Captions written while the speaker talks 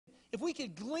if we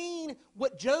could glean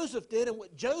what Joseph did and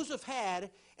what Joseph had,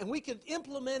 and we could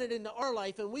implement it into our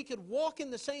life, and we could walk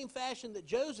in the same fashion that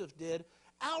Joseph did,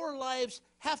 our lives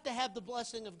have to have the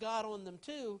blessing of God on them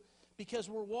too, because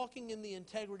we're walking in the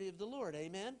integrity of the Lord.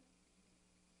 Amen?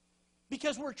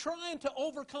 Because we're trying to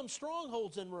overcome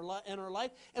strongholds in our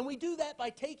life, and we do that by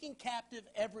taking captive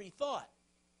every thought.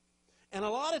 And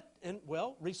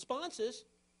responses,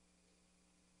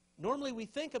 normally we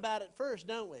think about it first,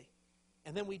 don't we?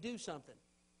 And then we do something.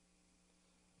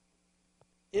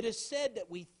 It is said that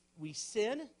we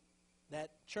sin, that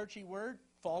churchy word,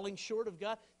 falling short of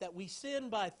God, that we sin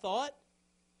by thought,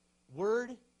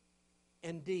 word,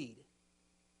 and deed.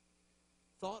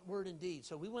 Thought, word, and deed.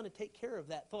 So we want to take care of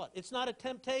that thought. It's not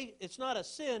a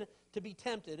sin to be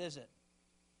tempted, is it?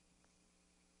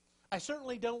 I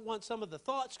certainly don't want some of the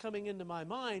thoughts coming into my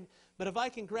mind, but if I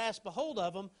can grasp a hold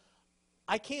of them,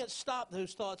 I can't stop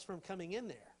those thoughts from coming in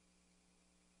there.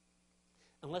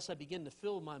 Unless I begin to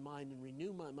fill my mind and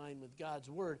renew my mind with God's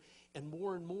Word, and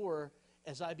more,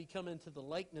 as I become into the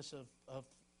likeness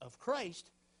of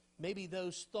Christ, maybe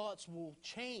those thoughts will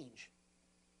change.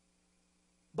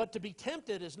 But to be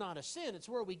tempted is not a sin. It's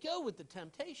where we go with the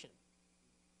temptation.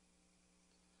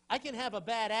 I can have a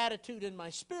bad attitude in my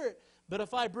spirit, but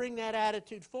if I bring that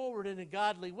attitude forward in a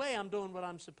godly way, I'm doing what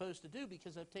I'm supposed to do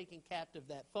because I've taken captive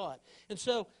that thought. And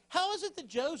so, how is it that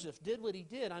Joseph did what he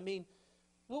did? I mean,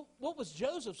 what was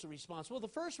Joseph's response? Well, the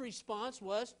first response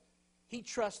was he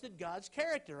trusted God's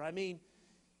character. I mean,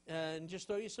 and just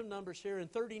throw you some numbers here. In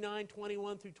 39,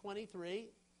 21 through 23,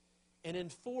 and in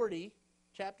 40,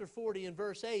 chapter 40 and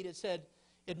verse 8,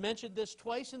 it mentioned this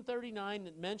twice in 39,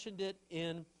 it mentioned it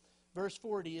in verse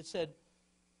 40. It said,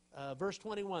 verse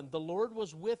 21, the Lord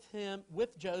was with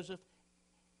Joseph,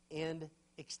 and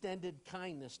extended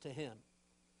kindness to him.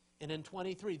 And in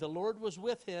 23, the Lord was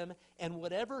with him, and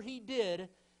whatever he did,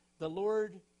 the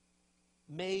Lord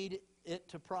made it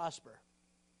to prosper.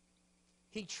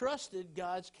 He trusted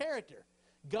God's character.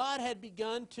 God had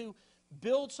begun to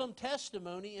build some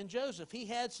testimony in Joseph. He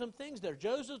had some things there.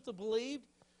 Joseph believed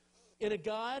in a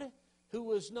God who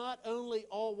was not only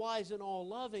all-wise and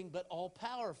all-loving, but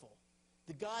all-powerful.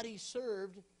 The God he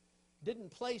served didn't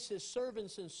place his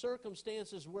servants in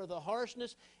circumstances where the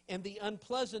harshness and the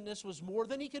unpleasantness was more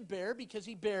than he could bear, because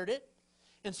he bared it.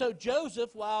 And so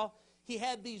Joseph, while he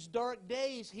had these dark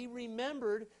days, he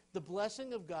remembered the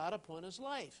blessing of God upon his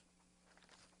life.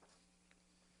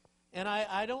 And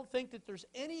I don't think that there's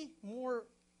any more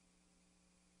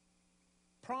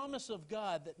promise of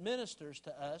God that ministers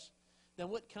to us than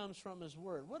what comes from his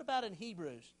word. What about in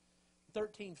Hebrews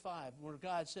 13:5, where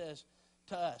God says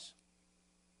to us,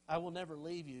 I will never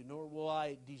leave you, nor will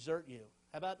I desert you.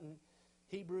 How about in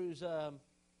Hebrews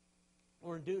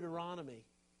or in Deuteronomy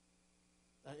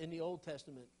in the Old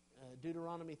Testament,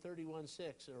 Deuteronomy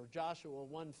 31:6 or Joshua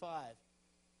 1:5.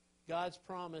 God's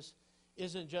promise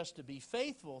isn't just to be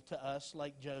faithful to us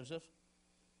like Joseph,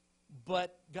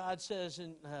 but God says,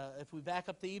 if we back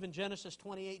up to even Genesis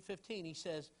 28:15, he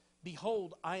says,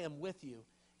 behold, I am with you,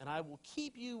 and I will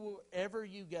keep you wherever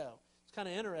you go. It's kind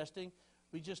of interesting.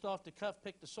 We just off the cuff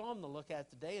picked a psalm to look at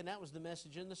today, and that was the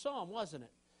message in the psalm, wasn't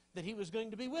it? That he was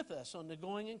going to be with us on the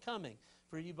going and coming.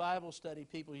 For you Bible study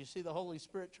people, you see the Holy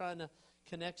Spirit trying to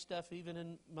connect stuff even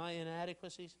in my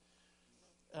inadequacies.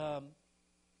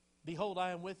 Behold, I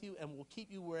am with you, and will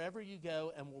keep you wherever you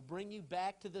go, and will bring you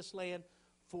back to this land,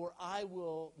 for I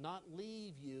will not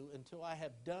leave you until I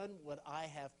have done what I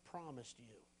have promised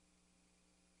you.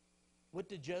 What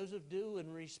did Joseph do in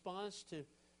response to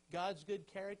God's good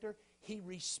character? He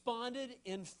responded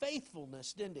in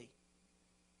faithfulness, didn't he?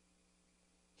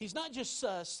 He's not just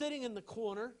sitting in the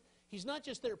corner. He's not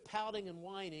just there pouting and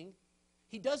whining.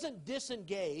 He doesn't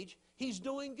disengage. He's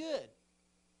doing good.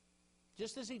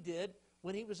 Just as he did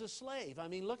when he was a slave. I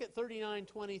mean, look at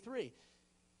 39:23.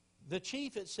 The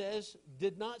chief, it says,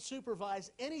 did not supervise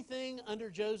anything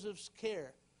under Joseph's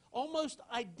care. Almost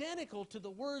identical to the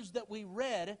words that we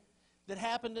read that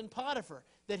happened in Potiphar.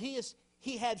 That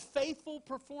he had faithful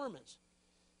performance.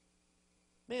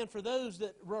 Man, for those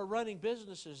that are running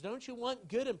businesses, don't you want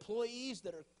good employees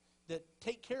that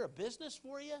take care of business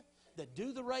for you? That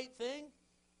do the right thing?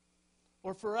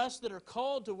 Or for us that are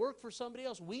called to work for somebody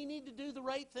else, we need to do the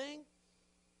right thing?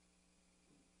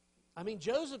 I mean,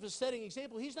 Joseph is setting an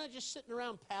example. He's not just sitting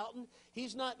around pouting.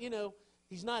 He's not,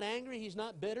 he's not angry. He's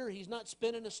not bitter. He's not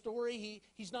spinning a story.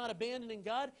 He's not abandoning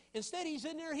God. Instead, he's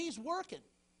in there. He's working.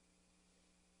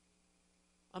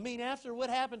 I mean, after what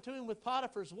happened to him with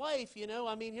Potiphar's wife,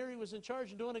 here he was in charge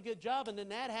and doing a good job, and then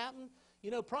that happened.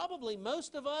 Probably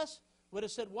most of us would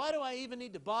have said, why do I even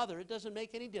need to bother? It doesn't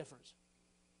make any difference.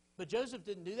 But Joseph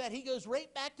didn't do that. He goes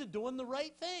right back to doing the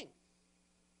right thing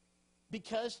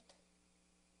because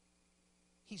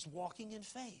he's walking in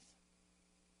faith.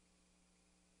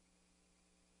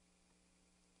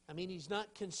 I mean, he's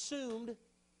not consumed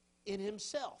in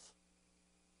himself.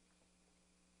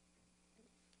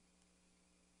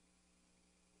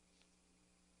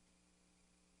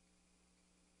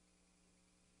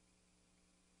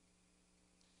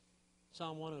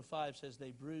 Psalm 105 says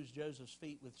they bruised Joseph's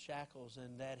feet with shackles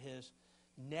and that his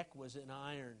neck was in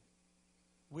iron.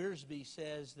 Wiersbe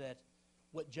says that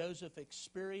what Joseph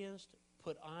experienced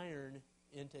put iron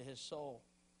into his soul.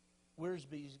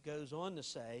 Wiersbe goes on to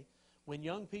say, when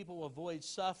young people avoid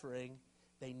suffering,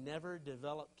 they never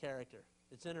develop character.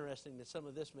 It's interesting that some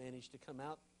of this managed to come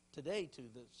out today to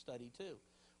the study too.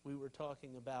 We were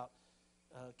talking about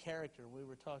character. We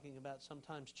were talking about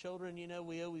sometimes children, you know,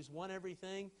 we always want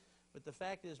everything. But the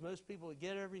fact is, most people who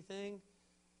get everything,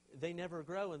 they never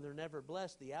grow and they're never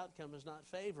blessed. The outcome is not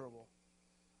favorable.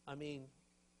 I mean,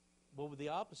 well, the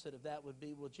opposite of that would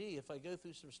be, well, gee, if I go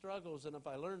through some struggles and if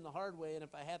I learn the hard way and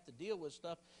if I have to deal with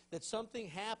stuff, that something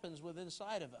happens within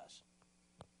inside of us.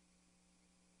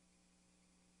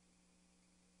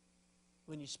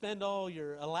 When you spend all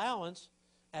your allowance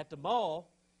at the mall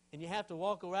and you have to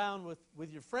walk around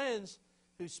with your friends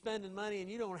who's spending money and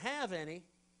you don't have any,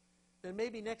 then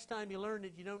maybe next time you learn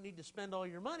that you don't need to spend all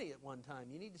your money at one time.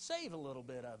 You need to save a little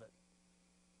bit of it.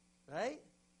 Right?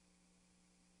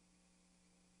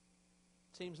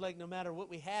 Seems like no matter what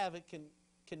we have, it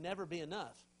can never be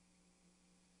enough.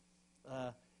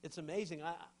 It's amazing.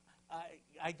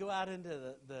 I go out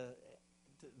into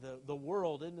the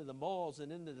world, into the malls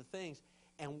and into the things,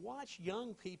 and watch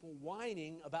young people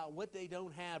whining about what they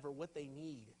don't have or what they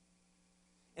need.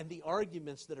 And the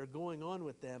arguments that are going on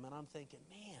with them. And I'm thinking,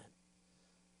 man,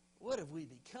 what have we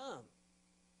become?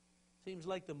 Seems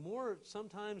like the more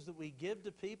sometimes that we give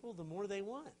to people, the more they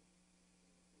want.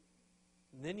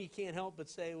 And then you can't help but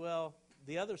say, well,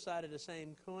 the other side of the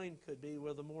same coin could be,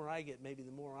 well, the more I get, maybe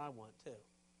the more I want too.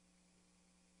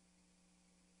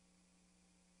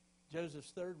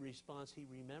 Joseph's third response, he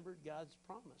remembered God's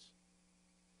promise.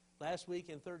 Last week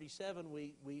in 37,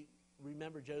 we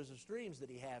remember Joseph's dreams that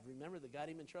he had. Remember that got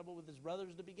him in trouble with his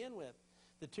brothers to begin with.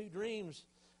 The two dreams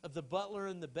of the butler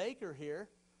and the baker here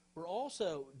were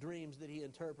also dreams that he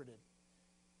interpreted.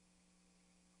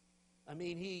 I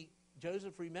mean,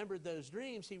 Joseph remembered those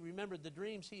dreams. He remembered the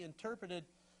dreams he interpreted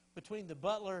between the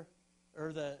butler,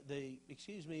 or the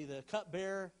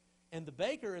cupbearer and the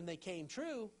baker, and they came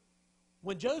true.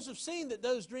 When Joseph seen that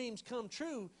those dreams come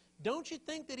true, don't you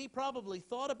think that he probably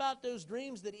thought about those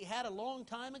dreams that he had a long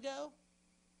time ago?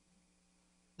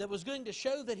 That was going to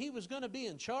show that he was going to be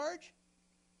in charge?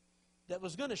 That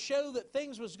was going to show that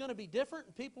things was going to be different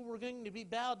and people were going to be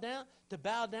bow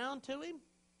down to him?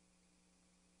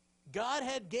 God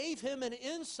had gave him an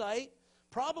insight,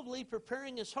 probably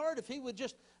preparing his heart. If he would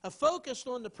just have focused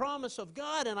on the promise of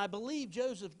God, and I believe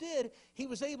Joseph did, he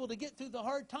was able to get through the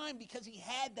hard time because he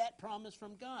had that promise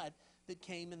from God that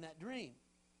came in that dream.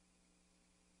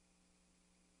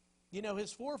 You know,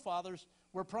 his forefathers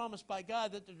were promised by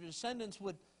God that their descendants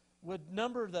would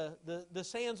number the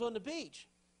sands on the beach.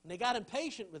 And they got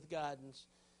impatient with God.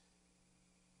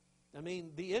 I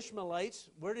mean, the Ishmaelites,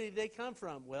 where did they come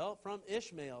from? Well, from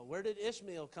Ishmael. Where did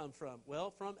Ishmael come from?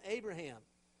 Well, from Abraham.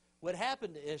 What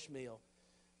happened to Ishmael?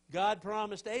 God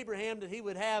promised Abraham that he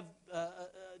would have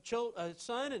a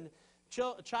son and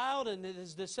a child, and that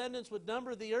his descendants would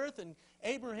number the earth. And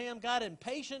Abraham got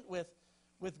impatient with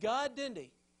God, didn't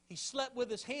he? He slept with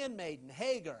his handmaiden,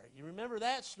 Hagar. You remember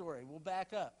that story? We'll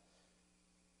back up.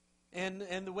 And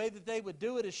the way that they would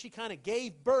do it is she kind of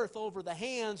gave birth over the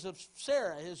hands of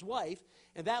Sarah, his wife,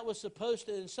 and that was supposed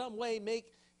to in some way make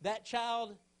that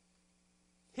child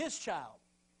his child.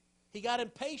 He got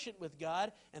impatient with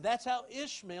God, and that's how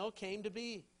Ishmael came to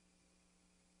be.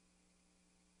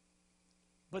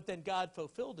 But then God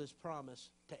fulfilled his promise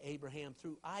to Abraham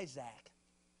through Isaac.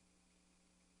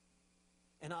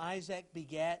 And Isaac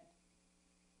begat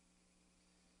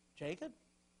Jacob.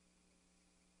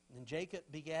 And Jacob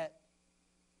begat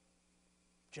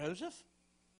Joseph.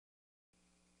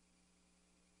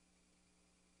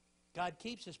 God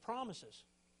keeps his promises.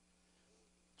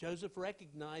 Joseph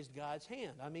recognized God's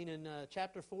hand. I mean, in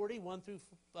chapter 40, 1 through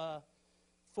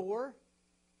 4,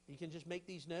 you can just make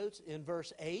these notes. In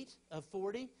verse 8 of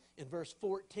 40, in verse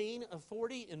 14 of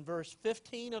 40, in verse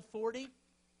 15 of 40,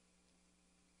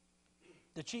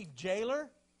 the chief jailer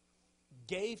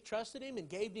trusted him and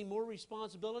gave him more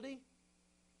responsibility.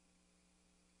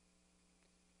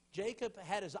 Jacob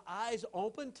had his eyes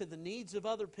open to the needs of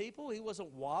other people. He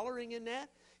wasn't wallowing in that.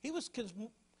 He was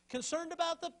concerned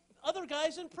about the other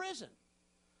guys in prison.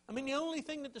 I mean, the only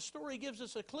thing that the story gives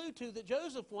us a clue to that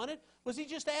Joseph wanted was he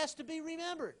just asked to be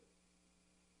remembered.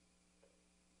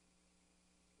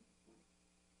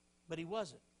 But he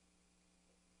wasn't.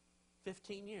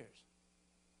 15 years.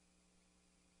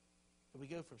 We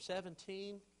go from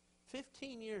 17,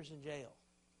 15 years in jail.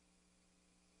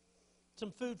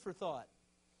 Some food for thought.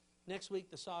 Next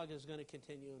week the saga is going to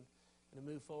continue and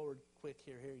to move forward quick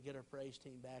here. Here, get our praise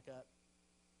team back up.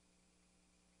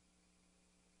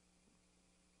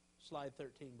 Slide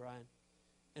 13, Brian.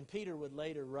 And Peter would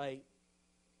later write,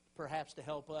 perhaps to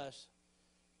help us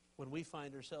when we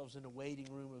find ourselves in a waiting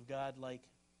room of God like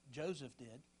Joseph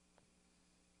did,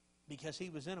 because he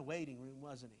was in a waiting room,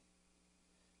 wasn't he?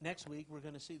 Next week, we're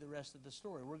going to see the rest of the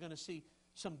story. We're going to see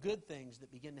some good things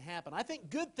that begin to happen. I think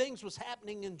good things was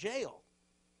happening in jail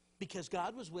because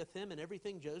God was with him and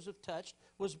everything Joseph touched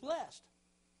was blessed.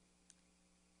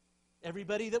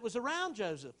 Everybody that was around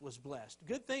Joseph was blessed.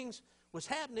 Good things was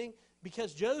happening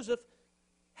because Joseph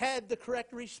had the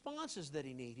correct responses that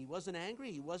he needed. He wasn't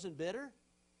angry. He wasn't bitter.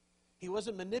 He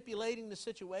wasn't manipulating the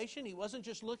situation. He wasn't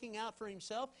just looking out for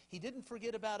himself. He didn't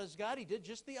forget about his God. He did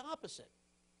just the opposite.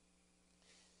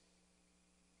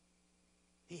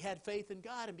 He had faith in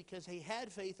God, and because he had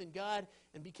faith in God,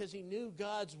 and because he knew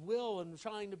God's will and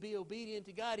trying to be obedient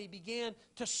to God, he began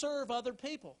to serve other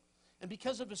people. And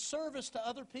because of his service to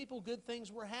other people, good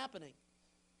things were happening.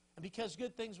 And because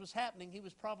good things was happening, he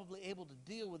was probably able to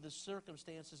deal with his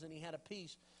circumstances, and he had a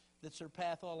peace that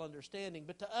surpassed all understanding.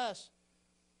 But to us,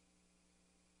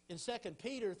 in 2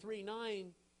 Peter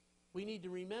 3:9, we need to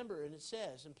remember, and it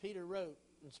says, and Peter wrote,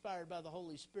 inspired by the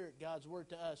Holy Spirit, God's word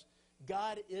to us,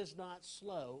 God is not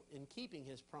slow in keeping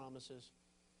his promises,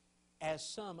 as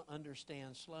some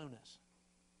understand slowness.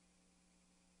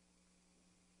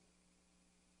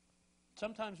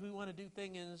 Sometimes we want to do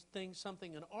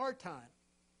something in our time.